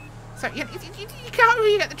 So, you can't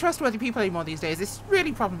really get the trustworthy people anymore these days. It's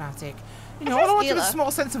really problematic. It's All I a wanted was a stealer.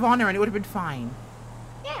 small sense of honor and it would have been fine.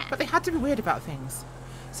 Yeah. But they had to be weird about things.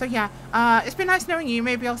 So, yeah, it's been nice knowing you.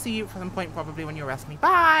 Maybe I'll see you at some point probably when you arrest me.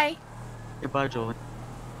 Bye! Goodbye, Julie.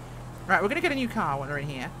 Right, we're gonna get a new car when we're in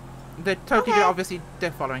here. They're totally Okay. obviously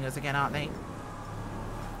they're following us again, aren't they?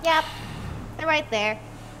 Yep. They're right there.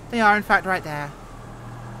 They are in fact right there.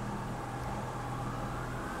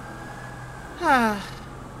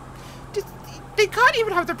 They can't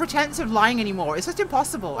even have the pretense of lying anymore. It's just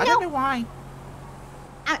impossible. I don't know why.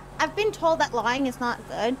 I've been told that lying is not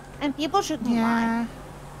good, and people shouldn't lie. Yeah.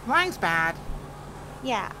 Lying's bad.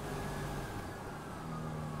 Yeah.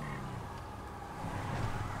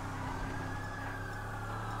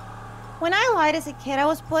 When I lied as a kid, I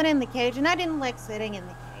was put in the cage, and I didn't like sitting in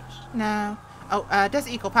the cage. No. Oh,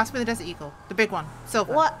 Desert Eagle. Pass me the Desert Eagle. The big one.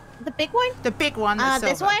 Silver. What? The big one? The big one that's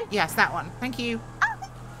this silver. one? Yes, that one. Thank you.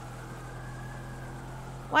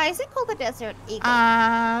 Why is it called the Desert Eagle?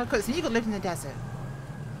 Because an eagle lived in the desert.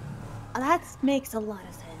 That makes a lot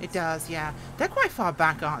of sense. It does, yeah. They're quite far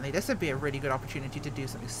back, aren't they? This would be a really good opportunity to do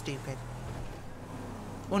something stupid.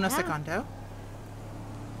 Uno Yeah. secondo.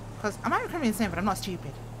 Because I might become insane, but I'm not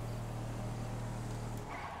stupid.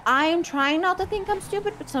 I'm trying not to think I'm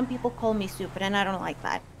stupid, but some people call me stupid, and I don't like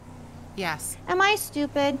that. Yes. Am I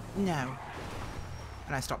stupid? No.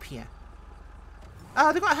 And I stop here.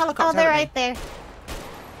 Oh, they've got a helicopter. Oh, they're haven't right there. they?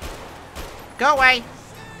 Go away!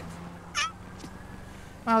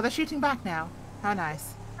 Oh, they're shooting back now. How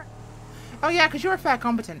nice. Oh, yeah, because you're a fair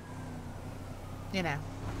combatant. You know.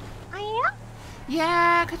 I am?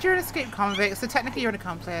 Yeah, because you're an escaped convict, so technically you're an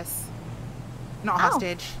accomplice. Not a Oh.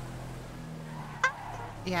 hostage.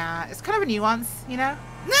 Yeah, it's kind of a nuance, you know?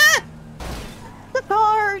 Nah! The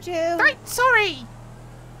car, too. Right, sorry!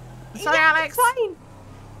 Sorry, Yeah, Alex. it's fine.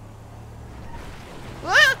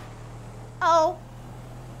 Ah! Oh.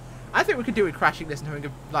 I think we could do with crashing this and having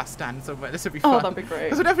a last stand somewhere. This would be fun. Oh, that'd be great.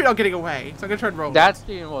 Because we're definitely not getting away, so I'm going to try and roll That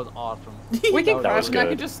scene was awesome. We can That crash was and I good.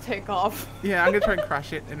 can just take off. Yeah, I'm going to try and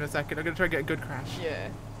crash it in a second. I'm going to try and get a good crash. Yeah.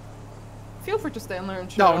 Feel free to stand there and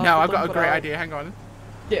shoot No, off, no, but I've got don't a put great out. idea. Hang on.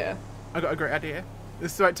 Yeah. I've got a great idea.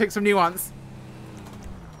 This might take some nuance.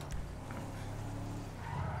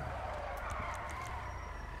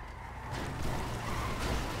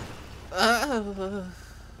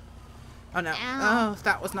 Oh no. Ow. Oh,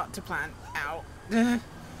 that was not to plan. Ow. I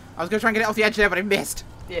was going to try and get it off the edge there, but I missed.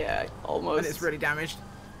 Yeah, almost. And it's really damaged.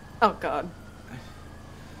 Oh god.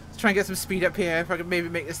 Let's try and get some speed up here if I can maybe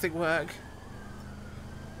make this thing work.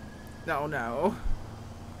 Oh no.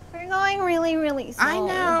 We're going really, really slow. I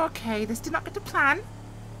know, okay. This did not get to plan.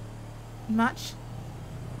 Much.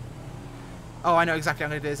 Oh, I know exactly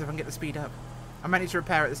how it is if I can get the speed up. I might need to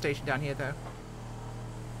repair at the station down here, though.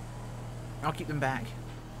 I'll keep them back.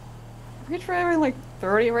 Are we driving like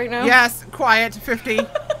 30 right now? Yes, quiet, 50.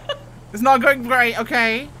 It's not going great,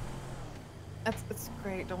 okay? It's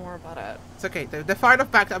great, don't worry about it. It's okay, they're far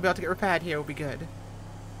enough back that I'll be able to get repaired here, will be good.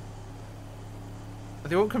 But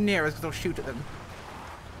they won't come near us because I'll shoot at them.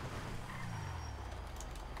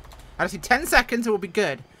 I just need 10 seconds and we'll be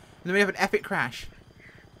good. And then we have an epic crash.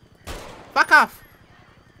 Fuck off!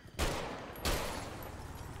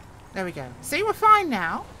 There we go. See, we're fine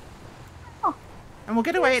now. Oh, and we'll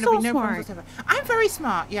get away and so it'll be no problems smart. whatsoever. I'm very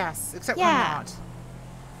smart, yes. Except when Yeah. I'm not.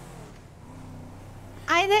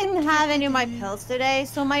 I didn't have any of my pills today,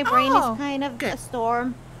 so my brain Oh, is kind of good. a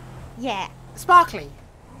storm. Yeah. Sparkly.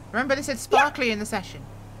 Remember they said sparkly in the session.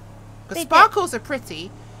 Because They did. sparkles are pretty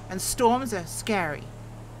and storms are scary.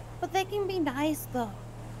 But they can be nice, though.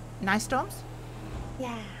 Nice storms?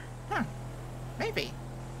 Yeah. Huh. Maybe.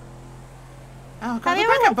 Oh, God, Have you we're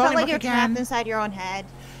back ever at felt like Bolingbroke you're again. trapped inside your own head?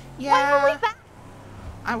 Yeah. When were we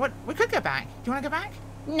back? We could go back. Do you want to go back?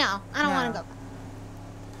 No, I don't want No. to go back.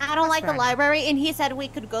 I don't That's like the fair enough. library, and he said we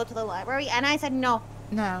could go to the library, and I said no.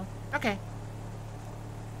 No. Okay.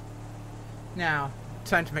 Now,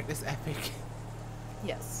 time to make this epic.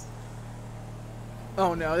 Yes.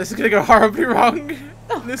 Oh no, this is gonna go horribly wrong.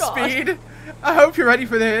 Oh, The God. speed. I hope you're ready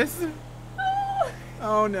for this.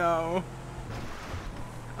 Oh no.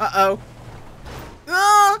 Uh-oh.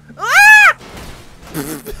 Ah! Ah!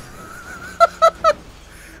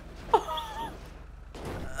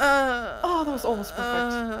 Oh, that was almost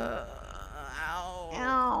perfect. Ow.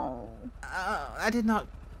 Ow. Ow. I did not.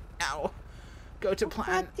 Ow. Go to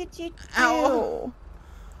plan. What did you do? Ow.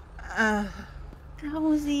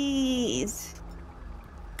 Cozies.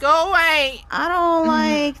 Go away. I don't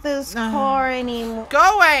like this car anymore.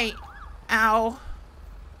 Go away. Ow.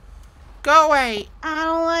 Go away. I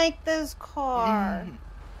don't like this car.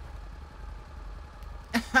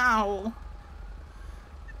 Ow.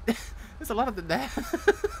 There's a lot of them there.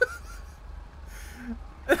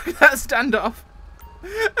 That standoff.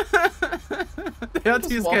 They are too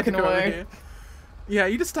Just scared to walking go over away. here. Yeah,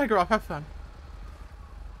 you just stagger off. Have fun.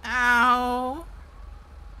 Ow.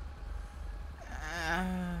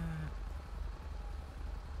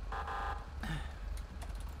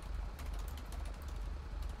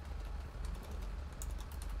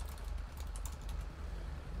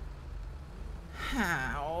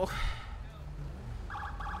 How?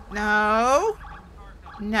 No.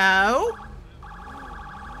 No.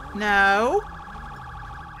 No.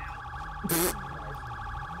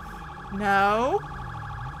 No.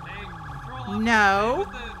 No.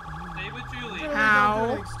 Stay with Julie. Ow. Don't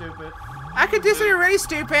do anything stupid. I could do something really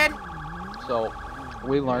stupid. So,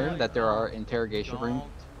 we learned that there are interrogation rooms.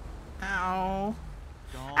 Ow.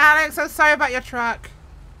 Don't. Alex, I'm sorry about your truck.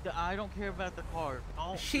 I don't care about the car.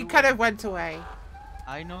 Don't She do could have it. went away.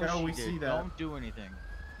 I know Yeah, she we did. see that. Don't do anything.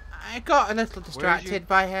 I got a little distracted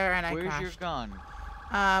by her and I Where's your crashed.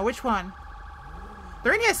 gun? Which one?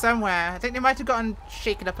 They're in here somewhere. I think they might have gotten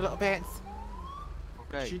shaken up a little bit.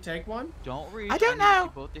 Okay. Did she take one? Don't reach. I don't need to see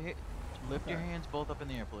know. Both your lift your hands both up in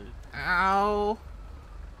the air, please. Ow.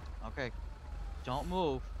 Okay. Don't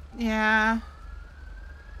move. Yeah.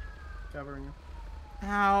 Covering you.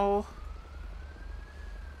 Ow.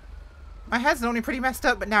 My head's only pretty messed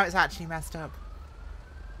up, but now it's actually messed up.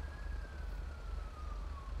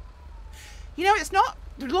 You know, it's not...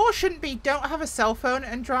 The law shouldn't be don't have a cell phone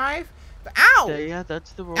and drive. But ow! Yeah,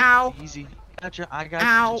 that's the rule. Ow. Easy. Gotcha. I got you.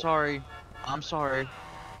 Ow. I'm sorry. I'm sorry.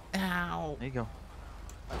 Ow. There you go.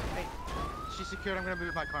 She's secured. I'm gonna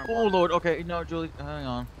move my car. Oh lord. Okay. No, Julie. Hang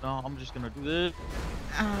on. No, I'm just gonna do this.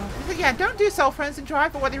 But yeah, don't do cell phones and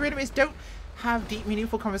drive, but what they really is don't have deep,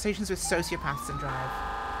 meaningful conversations with sociopaths and drive.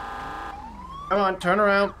 Come on, turn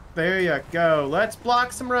around. There you go. Let's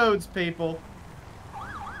block some roads, people.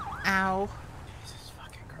 Ow. Jesus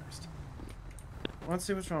fucking Christ. Let's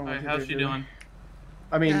see what's wrong with Alright, you. how's she Julie. doing?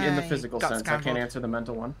 I mean, in the I physical got sense. I can't scrambled. answer the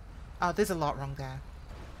mental one. Oh, there's a lot wrong there.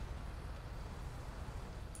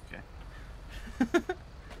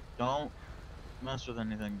 Don't mess with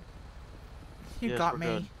anything. You Yes, got we're me.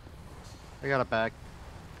 good. I got it back.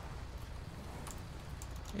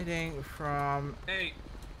 Hitting from Hey.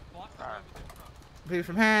 Block the road with your truck. blue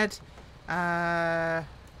from head.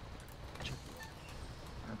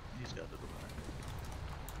 He's got it.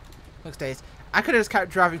 Looks dazed. I could have just kept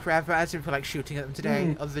driving forever. I didn't feel like shooting at them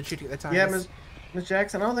today, other than shooting at the tires. Yeah, Miss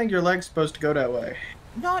Jackson, I don't think your leg's supposed to go that way.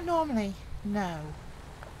 Not normally. No.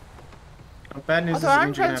 Bad news is Although it I'm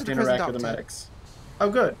means you're friends gonna have to with the prison interact with the doctor. medics. Oh,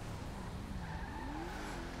 good.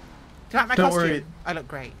 Do you like my Don't costume? worry. I look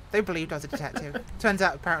great. They believed I was a detective. Turns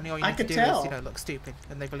out apparently all you I need to could do tell. is, you know, look stupid,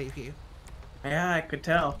 and they believe you. Yeah, I could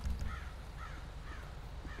tell.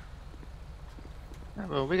 Yeah,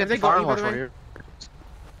 well, we Have got they the got fire you, by the marshal way? here.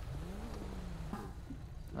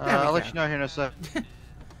 There we I'll let go. you know here in a sec.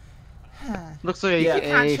 Huh. Looks like Yeah.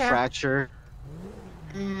 a Catch fracture.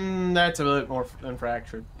 That's a bit more than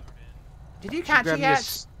fractured. Did you Could catch grab it me a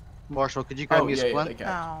yet? Marshal, could you grab me a yeah, splint? they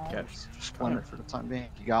Oh. catch. Splint for the time being.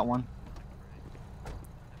 You got one?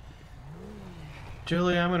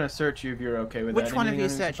 Julie, I'm gonna search you if you're okay with Which that. one of Anything you on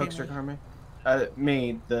some searching folks me? are harming?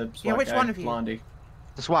 Me, the SWAT Yeah, which guy, one of you? Blondie.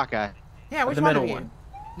 The SWAT guy. Yeah, which the one middle of you? one.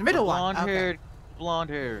 The middle one. Blonde Okay. haired, blonde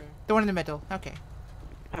hair. The one in the middle. Okay.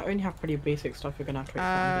 I only have pretty basic stuff. You're gonna have to wait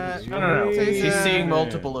Uh, for me. No. So She's it's, seeing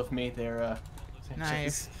multiple of me there.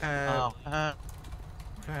 Nice. Phone.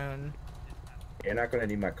 You're not gonna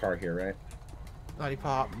need my car here, right?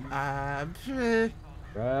 Lollipop.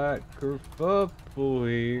 Right,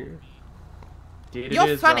 boy.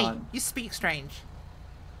 You're funny. You speak strange.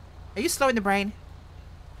 Are you slow in the brain?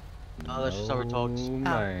 No, that's just how we're talks.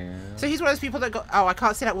 Man. So he's one of those people that go, oh, I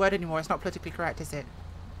can't say that word anymore. It's not politically correct, is it?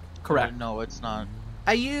 Correct. No, it's not.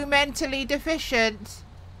 Are you mentally deficient?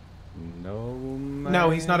 No, man. No,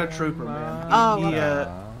 he's not a trooper, man.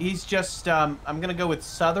 Oh, He's just, I'm gonna go with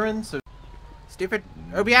Southern, so... Stupid.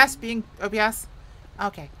 OBS being OBS?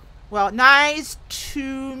 Okay. Well, nice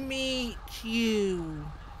to meet you.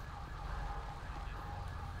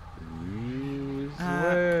 You as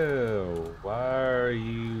well. Why are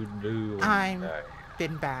you doing I'm that?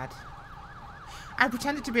 been bad. I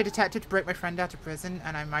pretended to be a detective to break my friend out of prison,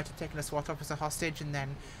 and I might have taken a SWAT officer hostage, and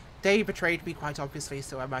then they betrayed me quite obviously,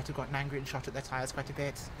 so I might have gotten angry and shot at their tires quite a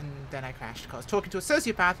bit, and then I crashed, because talking to a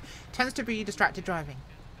sociopath tends to be distracted driving.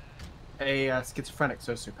 A schizophrenic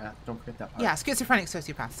sociopath. Don't forget that part. Yeah, schizophrenic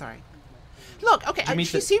sociopath, sorry. Look, okay, Did you meet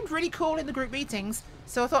she the- seemed really cool in the group meetings,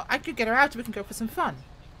 so I thought I could get her out and we can go for some fun.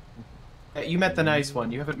 You met the nice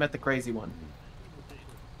one. You haven't met the crazy one.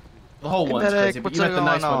 The whole Hey, one's medic, crazy, but what's you met the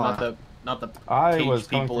nice going one, on? not the I caged was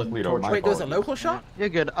coming people from and Toledo, tortured. my Wait, there was a apologies. local shot? You're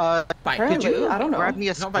good. By Could Apparently, you I don't know. grab me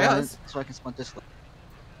a Not by us. splint so I can splint this?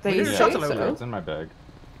 They Yeah. say Shot a so. local. It's in my bag.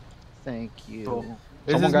 Thank you. Cool.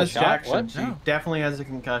 This Someone is got Miss shot? Jackson. What? She No. definitely has a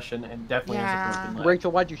concussion and definitely has a Yeah. broken leg.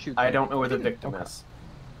 Rachel, why'd you shoot? I them? don't know where the Hmm. victim Okay. is.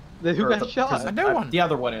 Who Or got the shot? prison- No one. The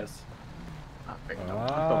other one is. I'm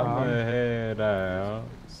head out.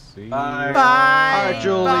 See Bye. Bye. Alright,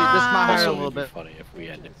 Julie, this might hurt a Bye. little It'd be bit. funny if we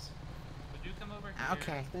ended. Would you come over here?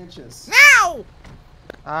 Okay. Inches. Now!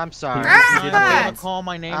 I'm sorry. Ah! You didn't want to call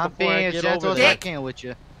my name I'm before I being as get gentle over as I there. can with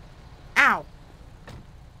you. Ow!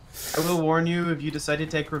 I will warn you, if you decide to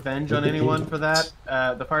take revenge on anyone for that,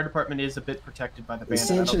 the fire department is a bit protected by the bandit. I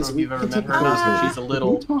don't know Sanchez, if we you've ever can met take her, but she's a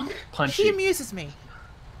little She punchy. amuses me.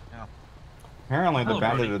 Apparently the Hello,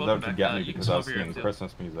 bandit Brody. is Welcome out to back. get me You can because come I was over here singing and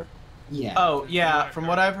Christmas music. Yeah. Oh yeah, from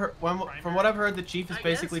what I've heard, from what I've heard, the chief has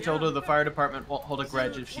basically told her the fire department won't hold a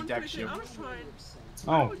grudge if she decks you.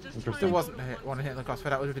 Oh, There interesting. wasn't one hit in the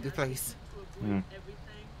gospel, that would have been the place. Hmm.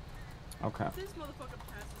 Okay.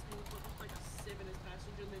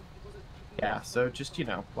 Yeah, so just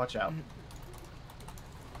watch out.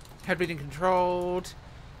 Head bleeding controlled.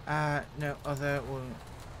 No other wound.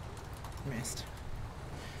 Missed.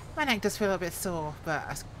 My neck does feel a bit sore, but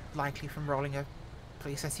that's likely from rolling a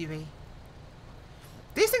police SUV.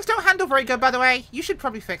 These things don't handle very good, by the way. You should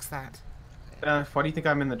probably fix that. Why do you think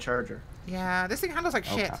I'm in the Charger? Yeah, this thing handles like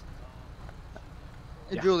shit. Okay.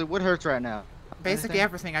 Hey, Julie, what hurts right now? Basically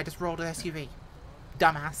everything. I just rolled an SUV.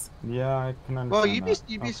 Dumbass. Yeah, I can understand Well, you'd be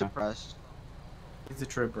Okay. surprised. He's a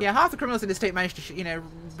trooper. Yeah, half the criminals in the state managed to,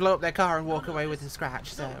 blow up their car and walk away with a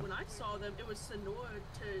scratch. So. When I saw them, it was Sonora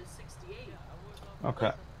to 68.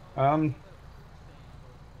 Okay.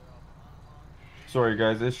 Sorry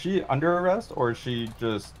guys, is she under arrest or is she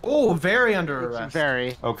just... Oh, very under arrest.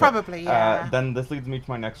 Very. Okay. Probably, yeah. Then this leads me to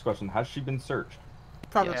my next question. Has she been searched?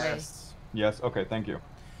 Probably. Yes. Yes, okay, thank you.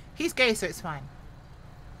 He's gay, so it's fine.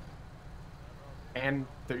 And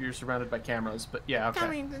that you're surrounded by cameras, but yeah, okay. I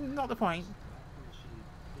mean, not the point.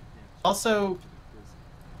 Also,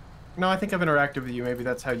 no, I think I've interacted with you. Maybe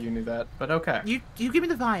that's how you knew that, but okay. You give me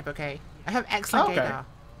the vibe, okay? I have excellent Okay. gaydar.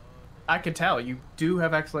 I can tell you do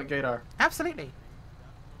have excellent gaydar. Absolutely.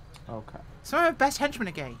 Okay. Some of my best henchmen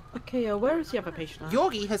are gay. Okay, where is the other patient?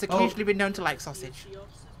 Yorgi has occasionally been known to like sausage.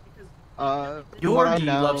 From what I Yorgi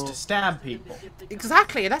know, loves to stab people.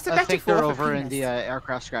 Exactly, that's a I think metaphor they're for over penis. in the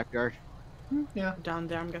aircraft scrapyard. Yeah. Down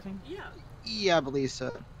there, I'm guessing. Yeah. Yeah, I believe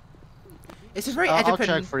so. It's a very I'll Oedipal,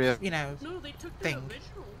 check for you. No, they took the thing.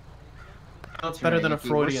 original. It's better than a Where's the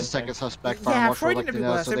Freudian second thing. suspect? Yeah, Farm Freudian would be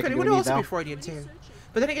worse. so they It can would do an also be eval? Freudian too.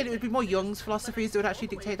 But then again, it would be more Jung's philosophies that would actually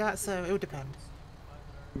dictate that, so it would depend.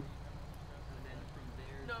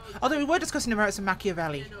 Although we were discussing the merits of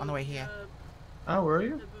Machiavelli on the way here. Oh, were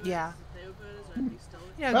you? Yeah.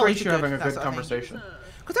 Yeah, Well, at least greater you're having good, a that good sort of thing. conversation.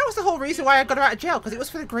 Because that was the whole reason why I got her out of jail, because it was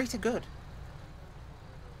for the greater good.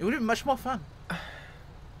 It would have been much more fun.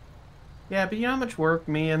 Yeah, but you know how much work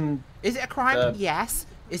me and... Is it a crime? Yes.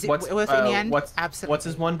 Is it worth it in the end? Absolutely. What's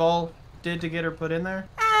his one ball did to get her put in there?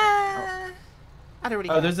 I don't really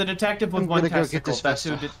care. There's a detective with I'm one gonna go get testicle.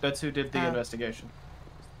 this That's who did the investigation.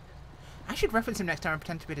 I should reference him next time and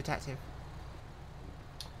pretend to be a detective.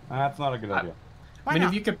 That's not a good idea. Why I mean, not?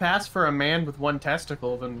 if you could pass for a man with one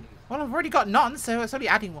testicle, then... Well, I've already got none, so it's only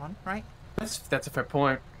adding one, right? That's a fair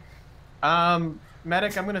point.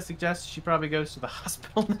 Medic, I'm gonna suggest she probably goes to the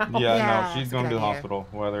hospital now. Yeah, no, she's going to the hospital,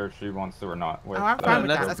 whether she wants to or not. With, I'm fine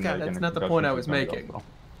with that. Let's go. That's not the point I was making.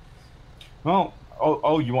 Well,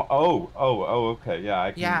 you want? Okay, yeah,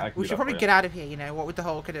 I can. Yeah, I can we do should that probably for get you. out of here. You know, what with the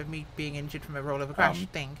whole kind of me being injured from a roll over crash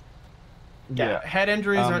thing. Yeah, head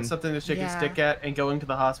injuries aren't something to shake a yeah. stick at, and going to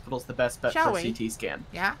the hospital is the best bet Shall for a we? CT scan.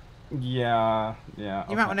 Yeah. Yeah.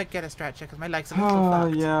 You might want to get a stretcher because my legs are a little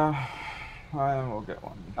fucked. Yeah, I will get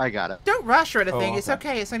one. I got it. Don't rush or anything. Oh, It's okay.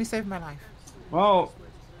 okay. It's only saved my life. Well,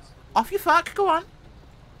 Off you fuck. Go on.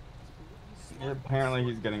 apparently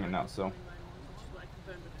he's getting it now. So.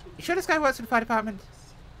 You sure this guy works for the fire department?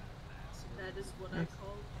 That is what I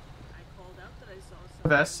called out that I saw.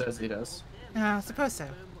 Vest says he does. I suppose so.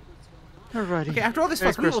 Alrighty. Okay, after all this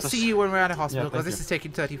Merry fuss, we will Christmas. see you when we're out of hospital Yeah, because thank this you.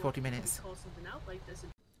 is taking 30-40 minutes. Call something out like this.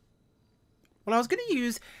 Well, I was going to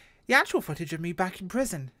use the actual footage of me back in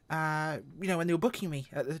prison, you know, when they were booking me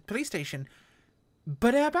at the police station.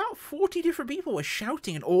 But about 40 different people were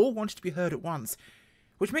shouting and all wanted to be heard at once,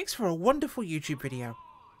 which makes for a wonderful YouTube video.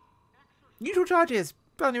 Usual charges: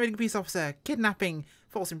 felony raiding a police officer, kidnapping,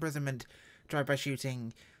 false imprisonment, drive-by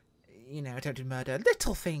shooting, you know, attempted murder,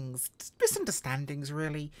 little things, misunderstandings,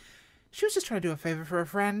 really. She was just trying to do a favour for a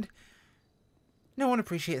friend. No one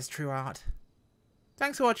appreciates true art.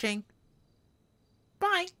 Thanks for watching.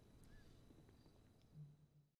 Bye.